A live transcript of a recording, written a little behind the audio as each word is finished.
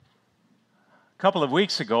couple of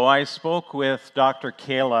weeks ago, I spoke with Dr.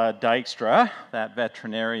 Kayla Dykstra, that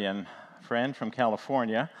veterinarian friend from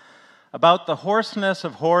California, about the hoarseness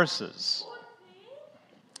of horses.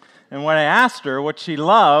 And when I asked her what she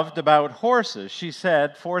loved about horses, she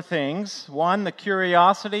said 4 things. 1, the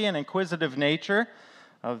curiosity and inquisitive nature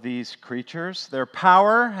of these creatures. Their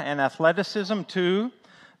power and athleticism. 2,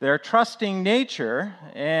 their trusting nature.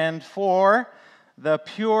 And 4, the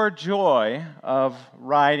pure joy of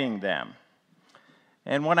riding them.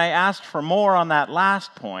 And when I asked for more on that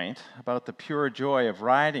last point, about the pure joy of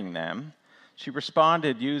riding them, she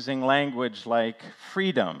responded using language like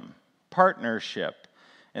freedom, partnership,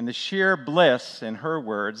 and the sheer bliss, in her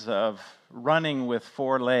words, of running with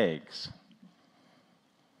 4 legs.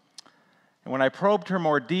 And when I probed her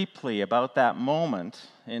more deeply about that moment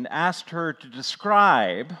and asked her to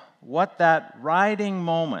describe what that riding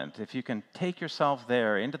moment, if you can take yourself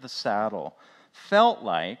there into the saddle, felt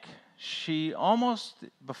like, she almost,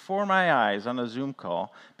 before my eyes on a Zoom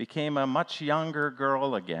call, became a much younger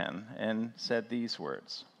girl again and said these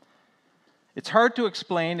words. It's hard to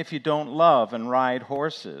explain if you don't love and ride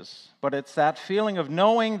horses, but it's that feeling of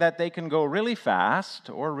knowing that they can go really fast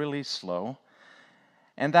or really slow,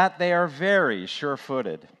 and that they are very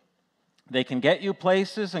sure-footed. They can get you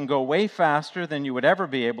places and go way faster than you would ever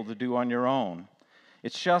be able to do on your own.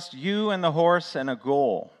 It's just you and the horse and a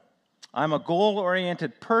goal. I'm a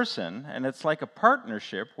goal-oriented person, and it's like a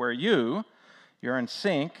partnership where you're in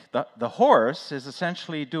sync. The horse is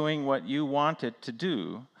essentially doing what you want it to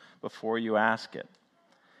do before you ask it.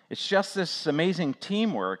 It's just this amazing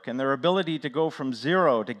teamwork and their ability to go from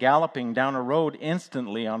 0 to galloping down a road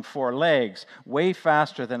instantly on 4 legs, way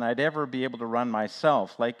faster than I'd ever be able to run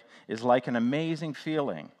myself, is like an amazing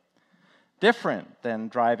feeling. Different than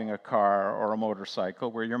driving a car or a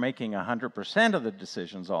motorcycle where you're making 100% of the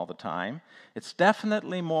decisions all the time. It's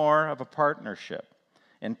definitely more of a partnership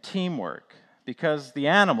and teamwork because the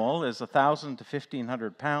animal is 1,000 to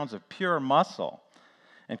 1,500 pounds of pure muscle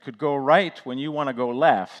and could go right when you want to go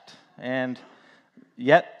left. And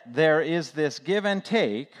yet there is this give and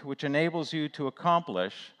take which enables you to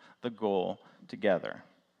accomplish the goal together.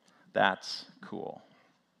 That's cool.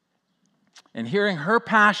 And hearing her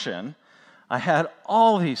passion, I had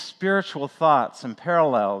all these spiritual thoughts and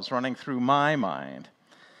parallels running through my mind.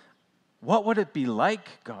 What would it be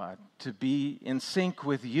like, God, to be in sync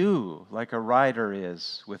with you like a rider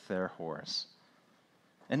is with their horse?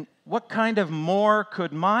 And what kind of more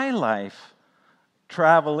could my life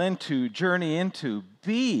journey into,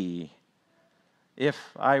 be if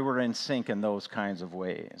I were in sync in those kinds of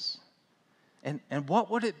ways? And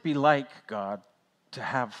what would it be like, God, to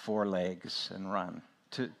have 4 legs and run?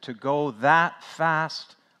 To go that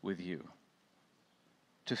fast with you,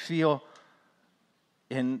 to feel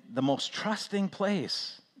in the most trusting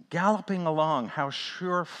place, galloping along, how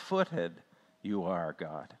sure-footed you are,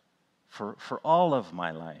 God, for all of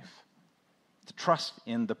my life, to trust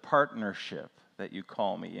in the partnership that you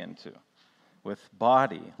call me into with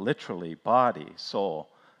body, literally body, soul,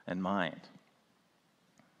 and mind.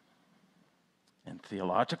 And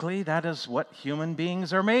theologically, that is what human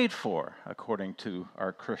beings are made for, according to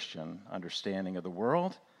our Christian understanding of the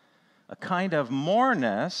world. A kind of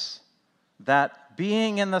moreness that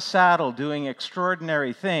being in the saddle, doing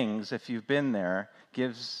extraordinary things, if you've been there,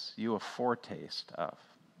 gives you a foretaste of.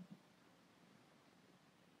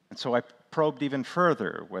 And so I probed even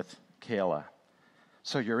further with Kayla.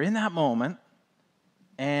 So you're in that moment,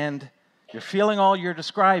 and you're feeling all you're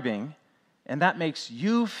describing, and that makes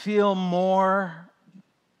you feel more.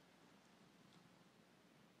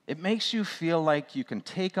 It makes you feel like you can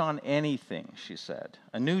take on anything, she said.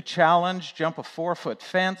 A new challenge, jump a 4-foot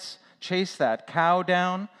fence, chase that cow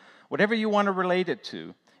down, whatever you want to relate it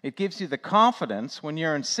to. It gives you the confidence when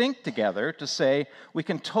you're in sync together to say, we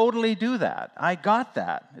can totally do that. I got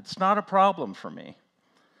that. It's not a problem for me.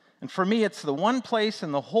 And for me, it's the one place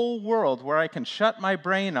in the whole world where I can shut my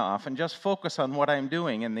brain off and just focus on what I'm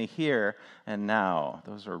doing in the here and now.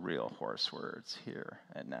 Those are real horse words, here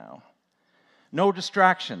and now. No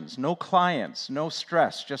distractions, no clients, no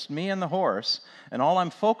stress, just me and the horse, and all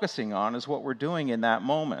I'm focusing on is what we're doing in that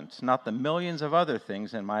moment, not the millions of other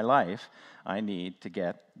things in my life I need to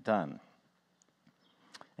get done.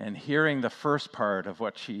 And hearing the first part of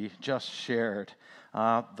what she just shared,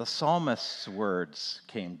 the psalmist's words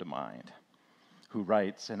came to mind, who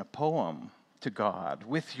writes in a poem to God,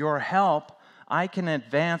 "With your help, I can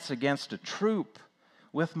advance against a troop.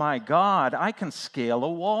 With my God, I can scale a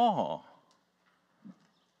wall."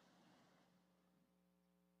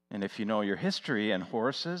 And if you know your history and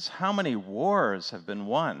horses, how many wars have been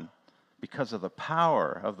won because of the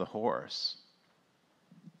power of the horse?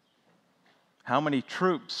 How many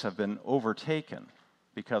troops have been overtaken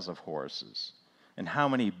because of horses? And how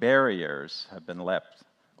many barriers have been leapt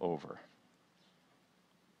over?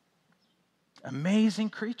 Amazing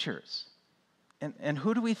creatures. And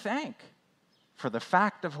who do we thank for the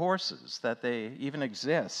fact of horses, that they even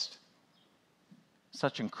exist?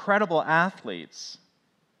 Such incredible athletes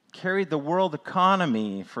carried the world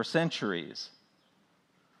economy for centuries.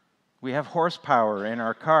 We have horsepower in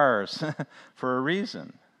our cars for a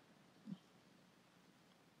reason.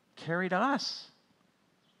 Carried us.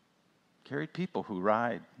 Carried people who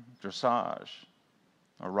ride dressage,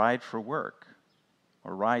 or ride for work,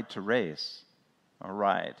 or ride to race, or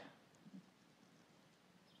ride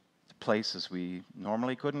to places we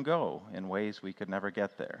normally couldn't go in ways we could never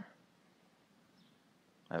get there,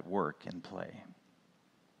 at work and play.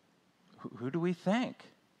 Who do we thank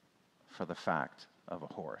for the fact of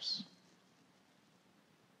a horse?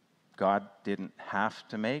 God didn't have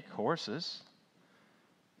to make horses,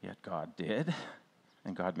 yet God did.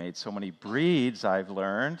 And God made so many breeds, I've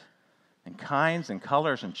learned, and kinds and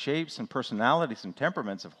colors and shapes and personalities and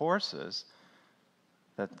temperaments of horses,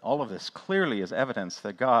 that all of this clearly is evidence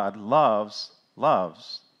that God loves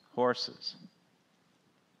horses.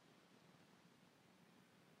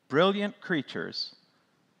 Brilliant creatures.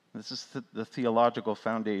 This is the theological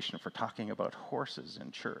foundation for talking about horses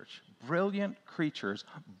in church. Brilliant creatures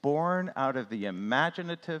born out of the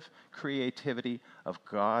imaginative creativity of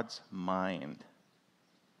God's mind.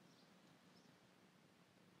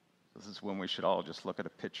 This is when we should all just look at a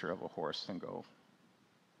picture of a horse and go,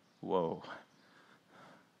 whoa.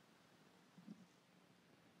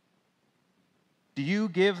 Do you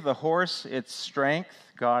give the horse its strength,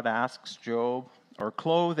 God asks Job, or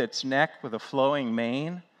clothe its neck with a flowing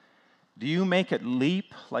mane? Do you make it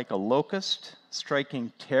leap like a locust,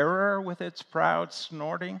 striking terror with its proud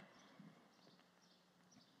snorting?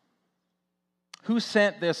 Who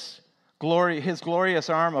sent his glorious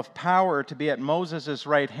arm of power to be at Moses'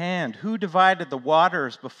 right hand? Who divided the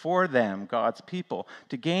waters before them, God's people,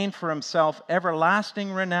 to gain for himself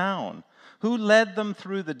everlasting renown? Who led them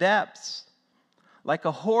through the depths? Like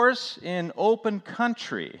a horse in open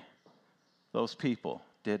country, those people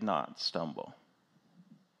did not stumble.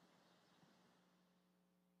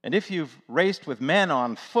 And if you've raced with men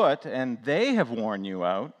on foot and they have worn you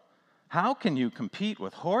out, how can you compete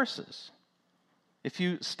with horses? If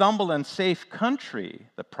you stumble in safe country,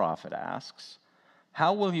 the prophet asks,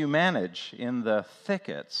 how will you manage in the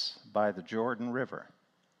thickets by the Jordan River?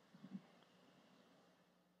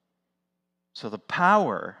 So the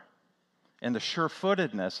power and the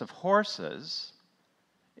sure-footedness of horses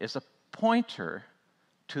is a pointer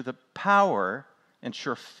to the power and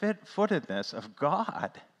sure-footedness of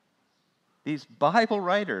God. These Bible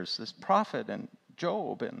writers, this prophet and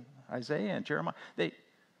Job and Isaiah and Jeremiah,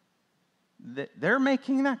 they're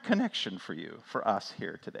making that connection for you, for us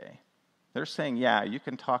here today. They're saying, yeah, you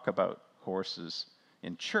can talk about horses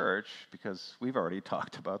in church because we've already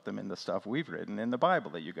talked about them in the stuff we've written in the Bible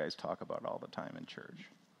that you guys talk about all the time in church.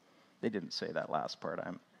 They didn't say that last part.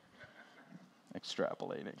 I'm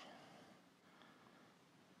extrapolating.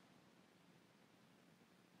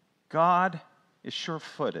 God is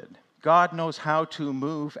sure-footed. God knows how to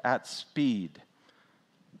move at speed.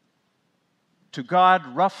 To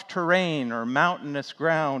God, rough terrain or mountainous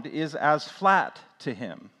ground is as flat to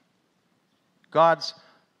him. God's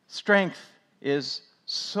strength is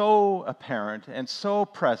so apparent and so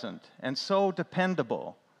present and so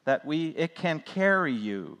dependable that it can carry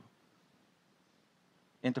you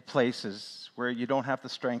into places where you don't have the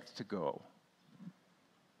strength to go.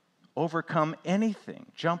 Overcome anything,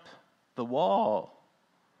 jump the wall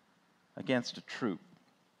against a troop.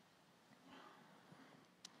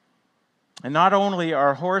 And not only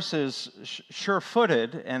are horses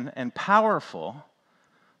sure-footed and powerful,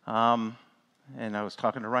 and I was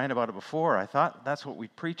talking to Ryan about it before, I thought that's what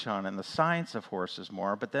we'd preach on, and the science of horses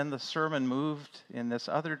more, but then the sermon moved in this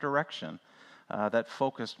other direction that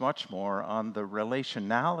focused much more on the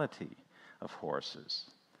relationality of horses,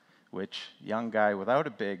 which young guy without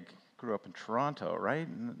grew up in Toronto, right?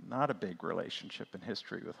 Not a big relationship in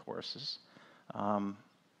history with horses.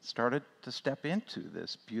 Started to step into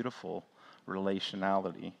this beautiful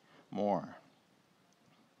relationality more.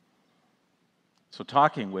 So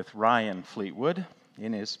talking with Ryan Fleetwood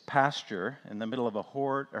in his pasture in the middle of a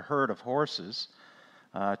herd of horses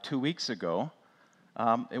 2 weeks ago,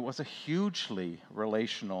 it was a hugely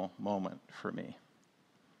relational moment for me.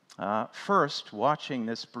 First, watching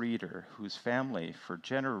this breeder whose family for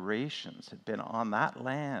generations had been on that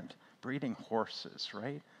land breeding horses,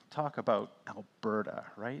 right? Talk about Alberta,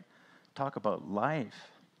 right? Talk about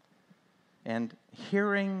life. and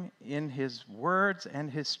hearing in his words and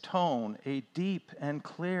his tone a deep and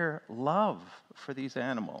clear love for these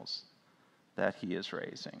animals that he is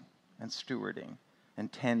raising and stewarding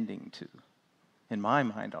and tending to, in my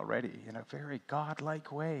mind already, in a very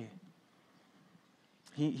godlike way.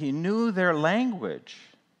 He knew their language,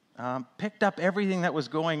 picked up everything that was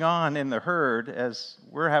going on in the herd as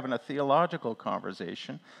we're having a theological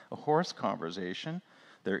conversation, a horse conversation.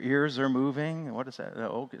 Their ears are moving. What is that?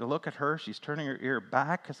 Oh, look at her. She's turning her ear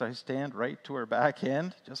back as I stand right to her back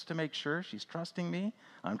end just to make sure she's trusting me.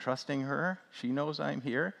 I'm trusting her. She knows I'm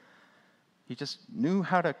here. He just knew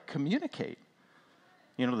how to communicate.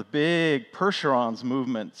 You know, the big Percherons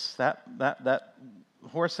movements, that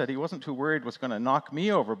horse that he wasn't too worried was going to knock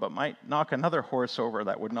me over, but might knock another horse over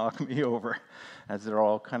that would knock me over, as they're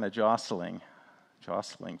all kind of jostling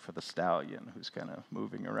for the stallion who's kind of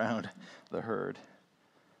moving around the herd.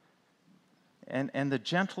 And the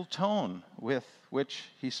gentle tone with which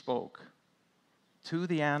he spoke to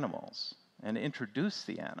the animals and introduced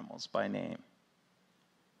the animals by name.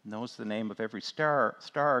 Knows the name of every star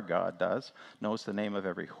God does, knows the name of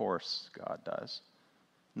every horse God does,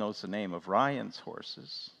 knows the name of Ryan's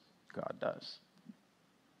horses God does.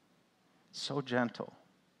 So gentle,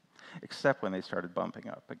 except when they started bumping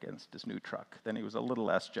up against his new truck. Then he was a little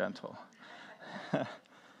less gentle.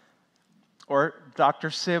 Or Dr.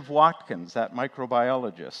 Siv Watkins, that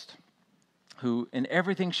microbiologist, who in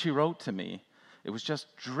everything she wrote to me, it was just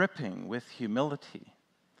dripping with humility.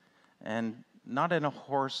 And not in a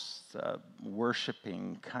horse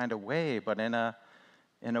worshiping kind of way, but in an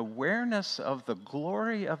awareness of the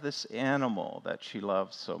glory of this animal that she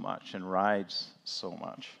loves so much and rides so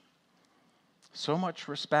much. So much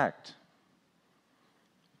respect.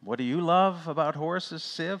 What do you love about horses,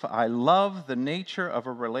 Siv? I love the nature of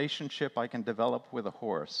a relationship I can develop with a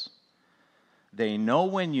horse. They know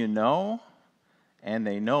when you know, and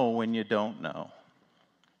they know when you don't know.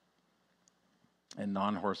 And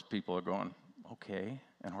non-horse people are going, okay.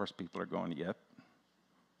 And horse people are going, yep.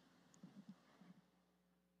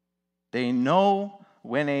 They know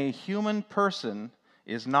when a human person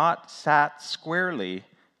is not sat squarely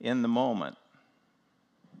in the moment.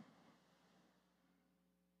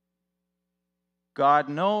 God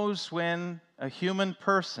knows when a human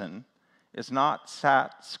person is not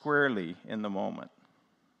sat squarely in the moment.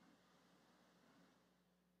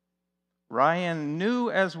 Ryan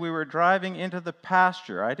knew as we were driving into the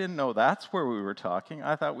pasture, I didn't know that's where we were talking.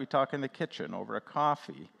 I thought we'd talk in the kitchen over a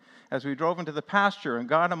coffee. As we drove into the pasture and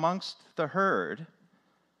got amongst the herd,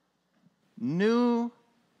 knew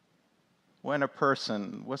when a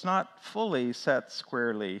person was not fully set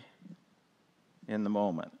squarely in the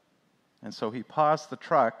moment. And so he paused the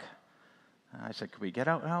truck. I said, can we get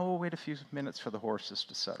out? Oh, we'll wait a few minutes for the horses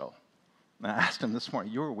to settle. And I asked him this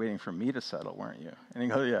morning, you were waiting for me to settle, weren't you? And he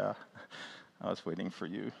goes, yeah, I was waiting for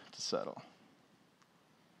you to settle.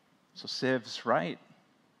 So Siv's right.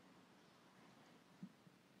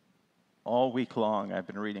 All week long, I've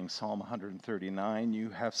been reading Psalm 139. You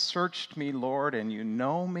have searched me, Lord, and you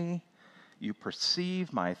know me. You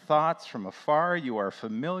perceive my thoughts from afar. You are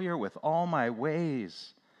familiar with all my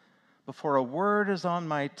ways. Before a word is on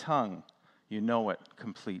my tongue, you know it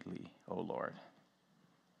completely, O Lord.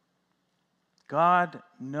 God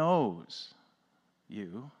knows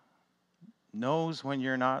you, knows when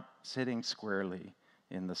you're not sitting squarely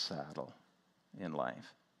in the saddle in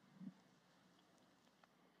life.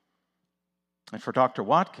 And for Dr.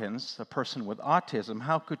 Watkins, a person with autism,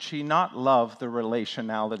 how could she not love the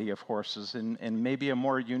relationality of horses in maybe a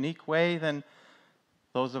more unique way than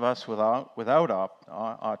those of us without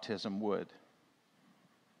autism would?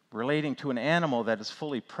 Relating to an animal that is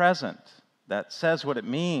fully present, that says what it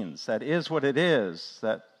means, that is what it is,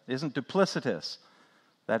 that isn't duplicitous,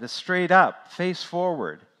 that is straight up, face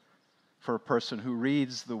forward for a person who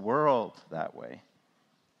reads the world that way.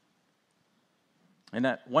 And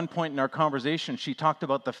at one point in our conversation, she talked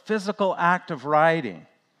about the physical act of riding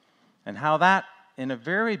and how that, in a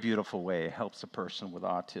very beautiful way, helps a person with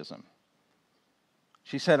autism.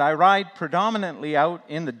 She said, I ride predominantly out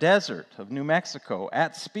in the desert of New Mexico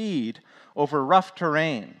at speed over rough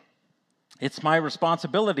terrain. It's my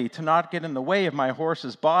responsibility to not get in the way of my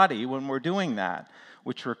horse's body when we're doing that,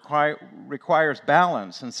 which requires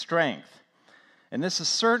balance and strength. And this has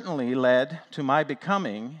certainly led to my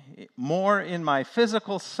becoming more in my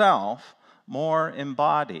physical self, more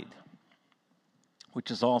embodied,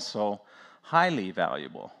 which is also highly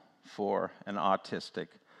valuable for an autistic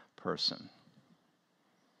person.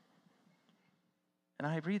 And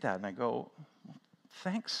I read that and I go,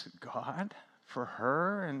 thanks, God, for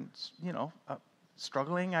her and,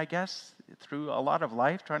 struggling, I guess, through a lot of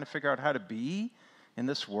life, trying to figure out how to be in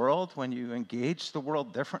this world when you engage the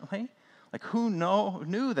world differently? Like, who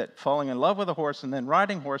knew that falling in love with a horse and then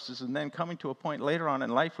riding horses and then coming to a point later on in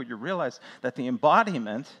life where you realize that the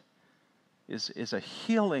embodiment is a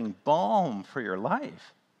healing balm for your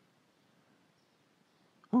life?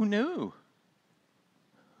 Who knew?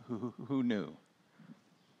 Who knew?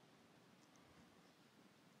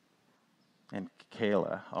 And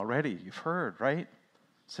Kayla, already, you've heard, right?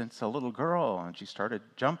 Since a little girl, and she started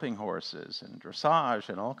jumping horses and dressage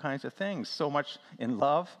and all kinds of things. So much in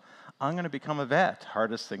love. I'm going to become a vet.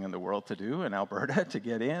 Hardest thing in the world to do in Alberta, to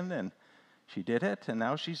get in. And she did it, and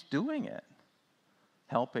now she's doing it.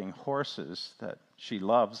 Helping horses that she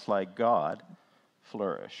loves like God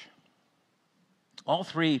flourish. All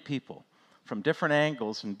three people, from different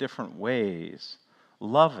angles and different ways,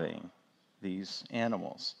 loving these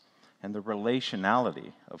animals and the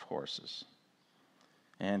relationality of horses.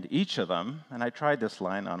 And each of them, and I tried this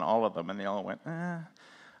line on all of them, and they all went,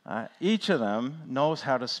 each of them knows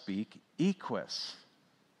how to speak Equus.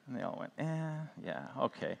 And they all went, yeah,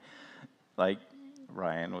 okay. Like,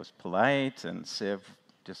 Ryan was polite, and Siv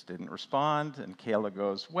just didn't respond, and Kayla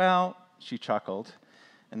goes, well, she chuckled,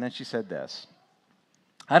 and then she said this,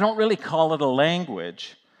 I don't really call it a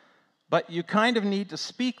language, but you kind of need to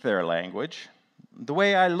speak their language. The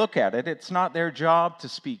way I look at it, it's not their job to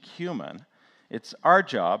speak human. It's our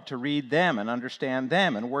job to read them and understand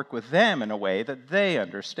them and work with them in a way that they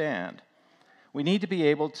understand. We need to be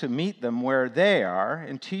able to meet them where they are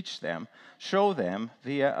and teach them, show them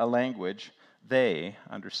via a language they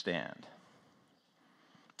understand.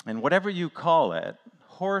 And whatever you call it,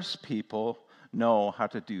 horse people know how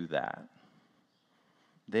to do that.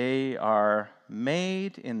 They are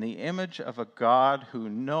made in the image of a God who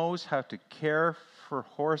knows how to care for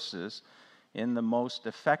horses in the most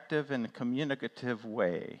effective and communicative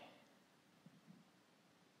way.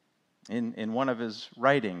 In one of his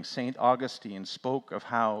writings, St. Augustine spoke of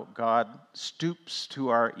how God stoops to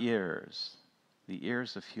our ears, the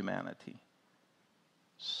ears of humanity,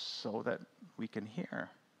 so that we can hear.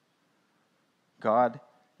 God,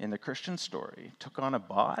 in the Christian story, took on a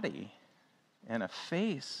body and a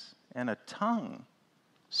face and a tongue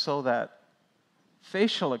so that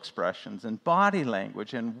facial expressions and body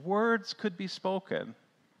language and words could be spoken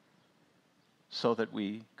so that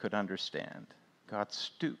we could understand. God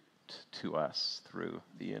stooped to us through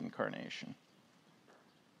the incarnation.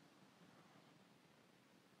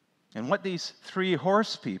 And what these three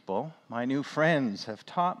horse people, my new friends, have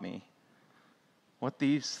taught me, what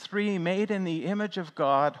these three made in the image of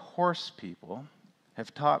God horse people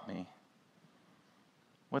have taught me,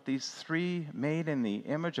 what these three made in the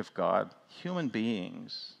image of God human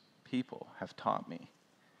beings, people, have taught me,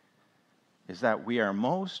 is that we are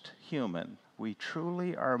most human, we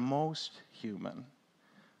truly are most human,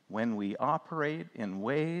 when we operate in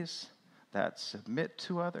ways that submit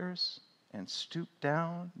to others and stoop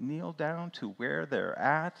down, kneel down to where they're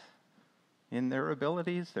at in their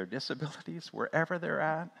abilities, their disabilities, wherever they're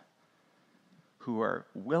at, who are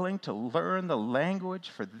willing to learn the language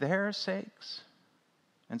for their sakes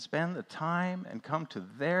and spend the time and come to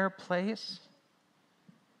their place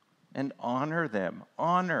and honor them,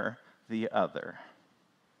 honor the other.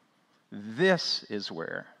 This is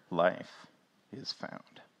where life is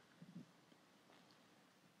found.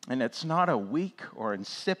 And it's not a weak or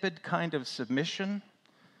insipid kind of submission,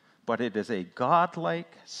 but it is a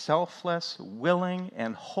godlike, selfless, willing,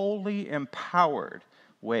 and wholly empowered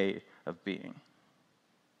way of being.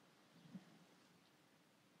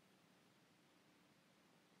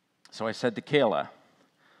 So I said to Kayla,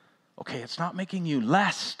 okay, it's not making you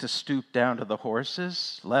less to stoop down to the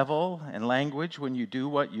horses' level and language when you do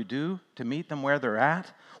what you do to meet them where they're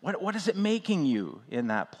at. What is it making you in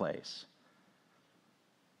that place?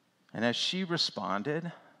 And as she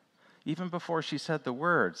responded, even before she said the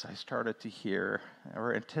words, I started to hear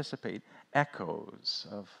or anticipate echoes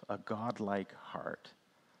of a godlike heart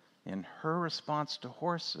in her response to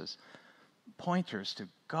horses, pointers to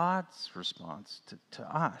God's response to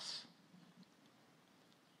us.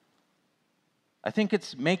 I think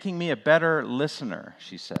it's making me a better listener,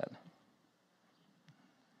 she said.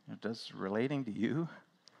 Does relating to you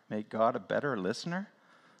make God a better listener?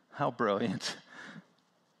 How brilliant.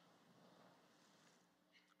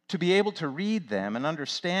 To be able to read them and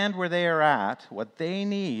understand where they are at, what they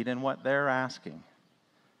need, and what they're asking.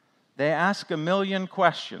 They ask a million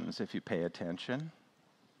questions if you pay attention.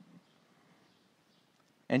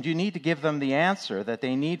 And you need to give them the answer that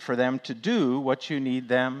they need for them to do what you need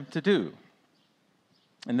them to do.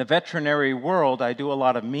 In the veterinary world, I do a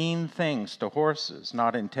lot of mean things to horses,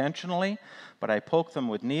 not intentionally, but I poke them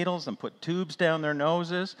with needles and put tubes down their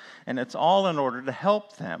noses, and it's all in order to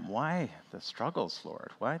help them. Why the struggles,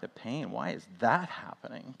 Lord? Why the pain? Why is that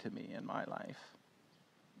happening to me in my life?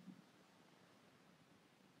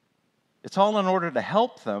 It's all in order to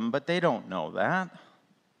help them, but they don't know that.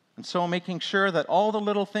 And so making sure that all the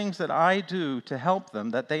little things that I do to help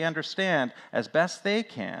them, that they understand as best they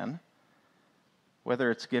can,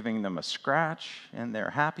 whether it's giving them a scratch in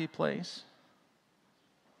their happy place,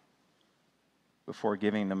 before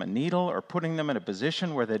giving them a needle, or putting them in a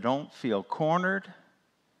position where they don't feel cornered,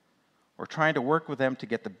 or trying to work with them to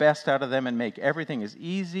get the best out of them and make everything as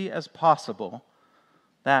easy as possible,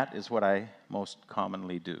 that is what I most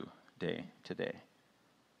commonly do day to day.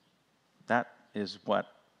 That is what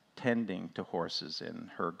tending to horses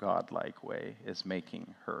in her godlike way is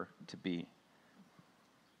making her to be.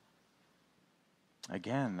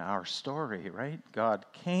 Again, our story, right? God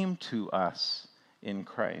came to us in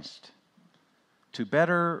Christ to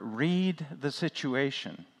better read the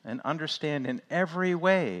situation and understand in every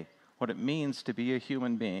way what it means to be a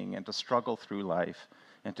human being and to struggle through life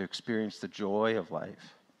and to experience the joy of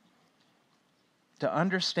life. To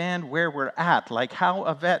understand where we're at, like how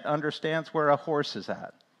a vet understands where a horse is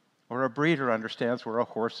at, or a breeder understands where a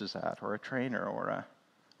horse is at, or a trainer or a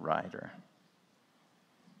rider.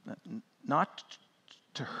 Not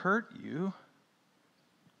to hurt you,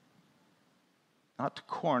 not to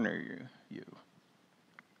corner you.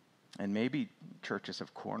 And maybe churches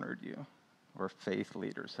have cornered you, or faith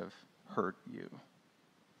leaders have hurt you.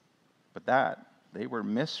 But that, they were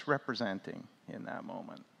misrepresenting in that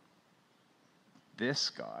moment this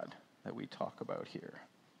God that we talk about here.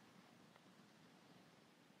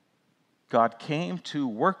 God came to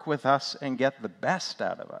work with us and get the best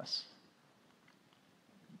out of us.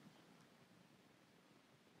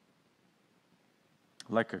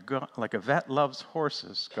 Like a vet loves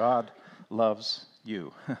horses, God loves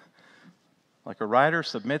you. Like a rider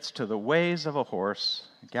submits to the ways of a horse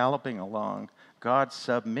galloping along, God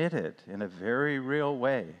submitted in a very real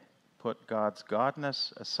way, put God's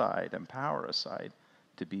godness aside and power aside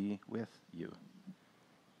to be with you.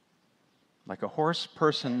 Like a horse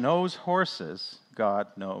person knows horses, God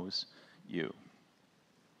knows you.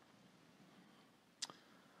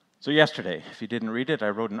 So yesterday, if you didn't read it, I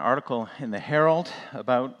wrote an article in the Herald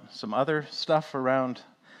about some other stuff around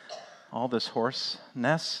all this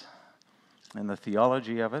horseness and the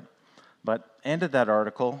theology of it, but ended that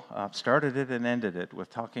article, started it and ended it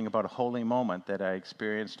with talking about a holy moment that I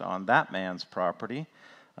experienced on that man's property,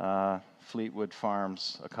 Fleetwood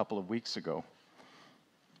Farms, a couple of weeks ago.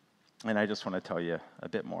 And I just want to tell you a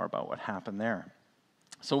bit more about what happened there.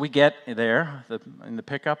 So we get there in the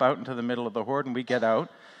pickup out into the middle of the horde, and we get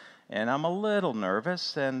out, and I'm a little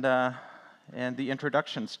nervous, and the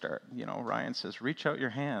introductions start. You know, Ryan says, "Reach out your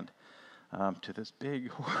hand." To this big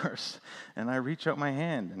horse, and I reach out my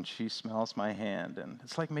hand, and she smells my hand, and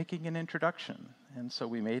it's like making an introduction. And so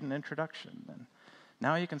we made an introduction, and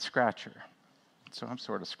now you can scratch her. So I'm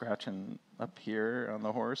sort of scratching up here on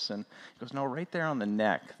the horse, and he goes, "No, right there on the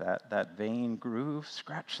neck, that vein groove,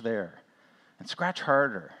 scratch there, and scratch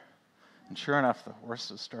harder." And sure enough, the horse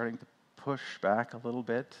is starting to push back a little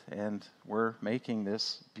bit, and we're making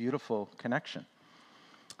this beautiful connection.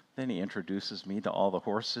 Then he introduces me to all the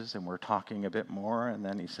horses, and we're talking a bit more, and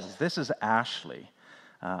then he says, "This is Ashley,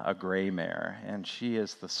 a gray mare, and she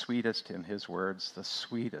is the sweetest," in his words, the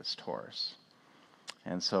sweetest horse.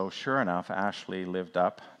 And so sure enough, Ashley lived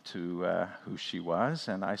up to who she was,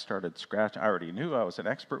 and I started scratching. I already knew I was an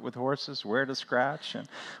expert with horses, where to scratch and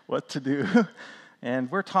what to do.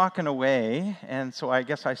 And we're talking away, and so I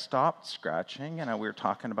guess I stopped scratching, and we were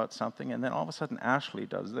talking about something, and then all of a sudden Ashley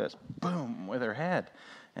does this, boom, with her head,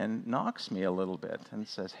 and knocks me a little bit and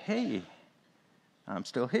says, "Hey, I'm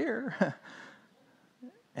still here."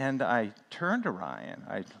 And I turned to Ryan.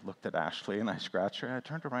 I looked at Ashley and I scratched her. And I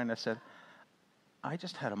turned to Ryan and I said, "I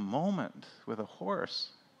just had a moment with a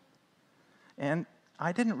horse." And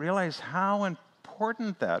I didn't realize how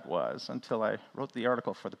important that was until I wrote the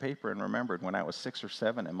article for the paper and remembered when I was 6 or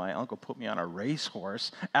 7 and my uncle put me on a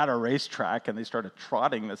racehorse at a racetrack and they started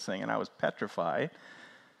trotting this thing and I was petrified.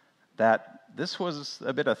 That this was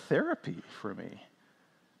a bit of therapy for me.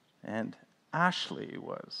 And Ashley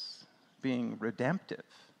was being redemptive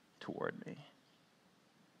toward me.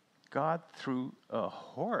 God, through a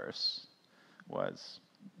horse, was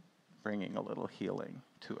bringing a little healing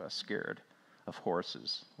to a scared of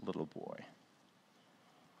horses little boy.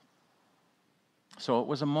 So it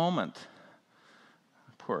was a moment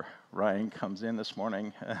poor Ryan comes in this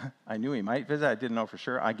morning. I knew he might visit. I didn't know for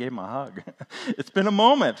sure. I gave him a hug. It's been a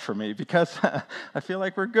moment for me because I feel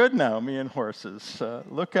like we're good now, me and horses.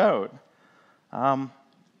 Look out.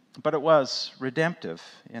 But it was redemptive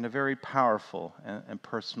in a very powerful and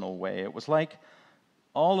personal way. It was like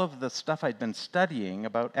all of the stuff I'd been studying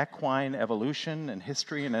about equine evolution and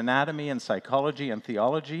history and anatomy and psychology and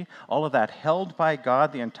theology, all of that held by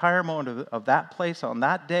God, the entire moment of that place on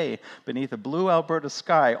that day beneath a blue Alberta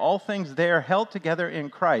sky, all things there held together in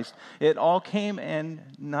Christ, it all came and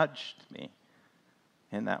nudged me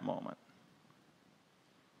in that moment.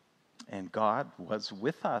 And God was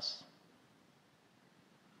with us.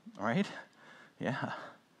 Right? Yeah.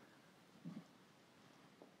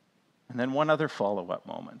 And then one other follow-up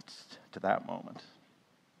moment to that moment.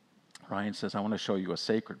 Ryan says, I want to show you a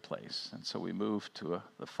sacred place. And so we moved to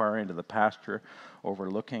the far end of the pasture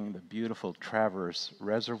overlooking the beautiful Travers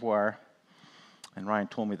Reservoir. And Ryan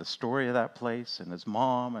told me the story of that place and his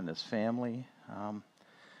mom and his family.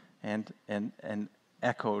 And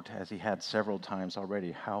echoed, as he had several times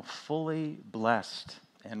already, how fully blessed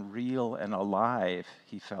and real and alive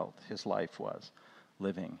he felt his life was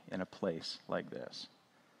living in a place like this.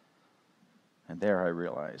 And there I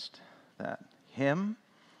realized that him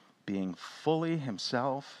being fully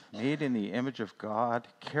himself, made in the image of God,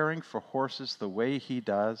 caring for horses the way he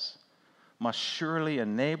does, must surely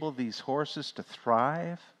enable these horses to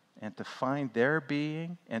thrive and to find their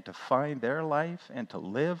being and to find their life and to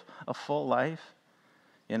live a full life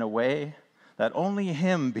in a way that only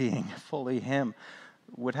him being fully him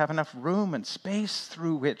would have enough room and space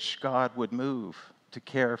through which God would move to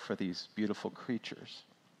care for these beautiful creatures.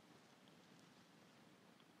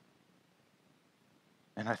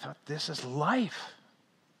 And I thought, this is life,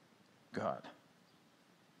 God.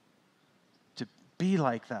 To be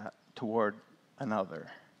like that toward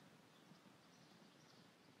another.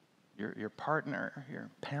 Your partner, your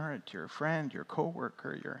parent, your friend, your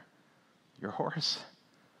coworker, your horse.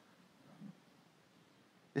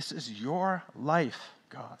 This is your life,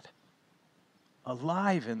 God.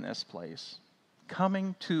 Alive in this place,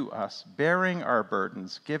 coming to us, bearing our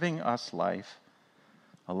burdens, giving us life,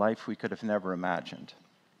 a life we could have never imagined.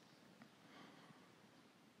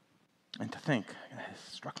 And to think, it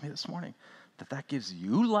struck me this morning, that gives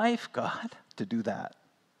you life, God, to do that.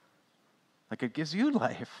 Like it gives you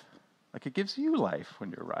life. Like it gives you life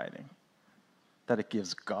when you're riding. That it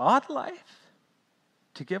gives God life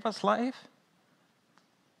to give us life.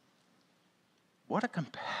 What a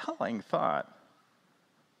compelling thought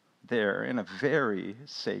there in a very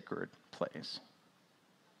sacred place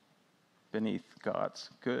beneath God's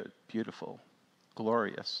good, beautiful,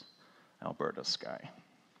 glorious Alberta sky.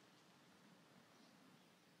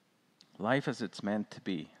 Life as it's meant to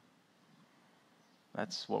be.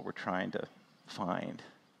 That's what we're trying to find,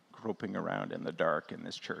 groping around in the dark in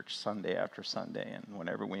this church Sunday after Sunday and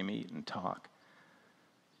whenever we meet and talk.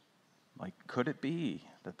 Like, could it be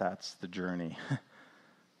that that's the journey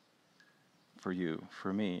for you,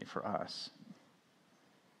 for me, for us?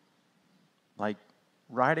 Like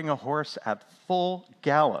riding a horse at full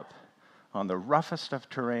gallop on the roughest of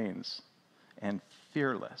terrains and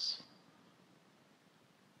fearless.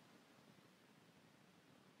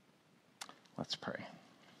 Let's pray.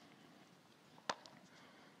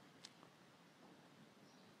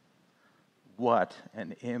 What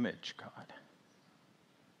an image, God.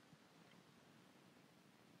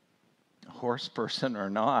 Horse person or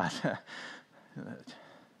not,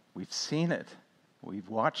 we've seen it, we've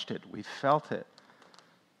watched it, we've felt it.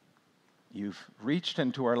 You've reached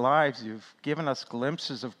into our lives, you've given us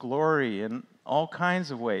glimpses of glory in all kinds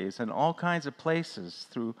of ways, in all kinds of places,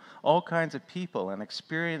 through all kinds of people and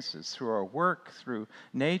experiences, through our work, through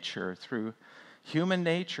nature, through human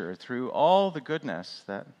nature, through all the goodness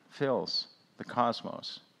that fills the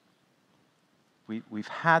cosmos. We've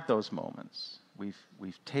had those moments.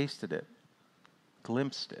 We've tasted it,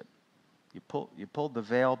 glimpsed it. You pulled the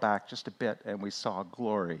veil back just a bit and we saw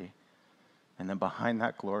glory. And then behind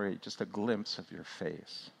that glory, just a glimpse of your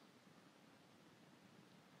face.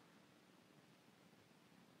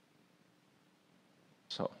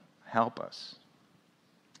 So help us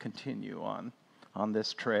continue on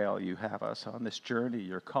this trail you have us, on this journey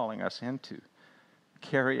you're calling us into.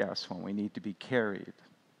 Carry us when we need to be carried.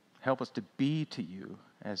 Help us to be to you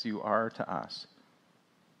as you are to us.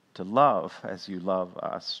 To love as you love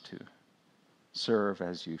us. To serve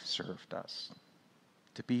as you've served us.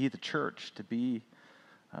 To be the church, to be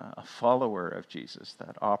a follower of Jesus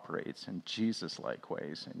that operates in Jesus-like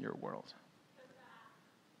ways in your world.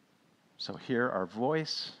 So hear our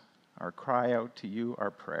voice, our cry out to you,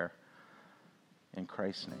 our prayer. In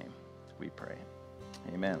Christ's name we pray.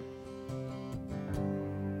 Amen.